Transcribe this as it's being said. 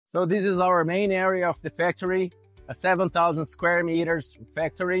So this is our main area of the factory, a 7,000 square meters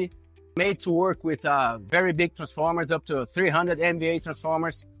factory made to work with very big transformers, up to 300 MVA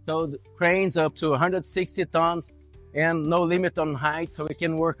transformers. So the cranes up to 160 tons and no limit on height. So we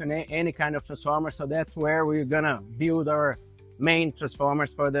can work on any kind of transformer. So that's where we're gonna build our main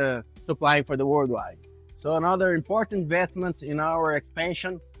transformers for the supply for the worldwide. So another important investment in our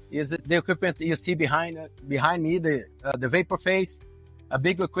expansion is the equipment you see behind me, the vapor phase. A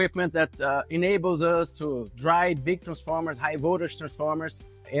big equipment that enables us to drive big transformers, high voltage transformers,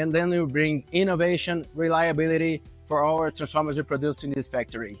 and then we bring innovation, reliability for our transformers we produce in this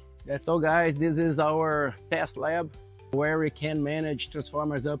factory. That's all, guys. This is our test lab where we can manage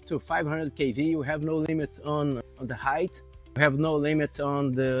transformers up to 500 kV. We have no limit on the height. We have no limit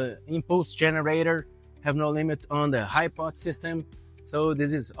on the impulse generator. Have no limit on the high pot system. So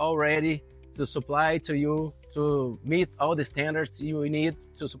this is all ready to supply to you to meet all the standards you need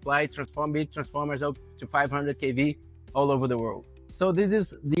to supply big transformers up to 500 kV all over the world. So this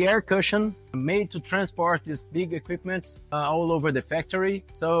is the air cushion made to transport these big equipments all over the factory.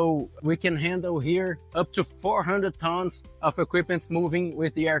 So we can handle here up to 400 tons of equipment moving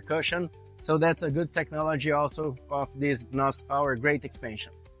with the air cushion. So that's a good technology also of our great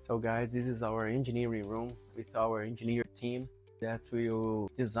expansion. So guys, this is our engineering room with our engineer team that will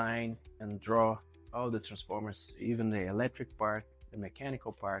design and draw all the transformers, even the electric part, the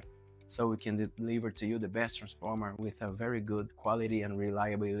mechanical part, so we can deliver to you the best transformer with a very good quality and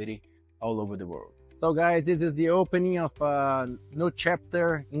reliability all over the world. So guys, this is the opening of a new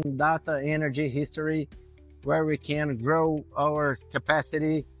chapter in data energy history, where we can grow our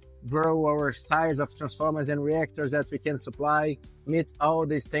capacity, grow our size of transformers and reactors that we can supply, meet all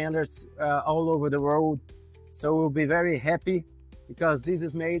the standards all over the world. So we'll be very happy because this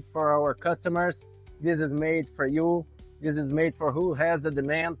is made for our customers. This is made for you. This is made for who has the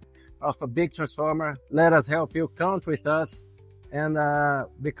demand of a big transformer. Let us help you, count with us, and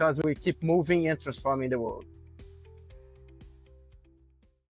because we keep moving and transforming the world.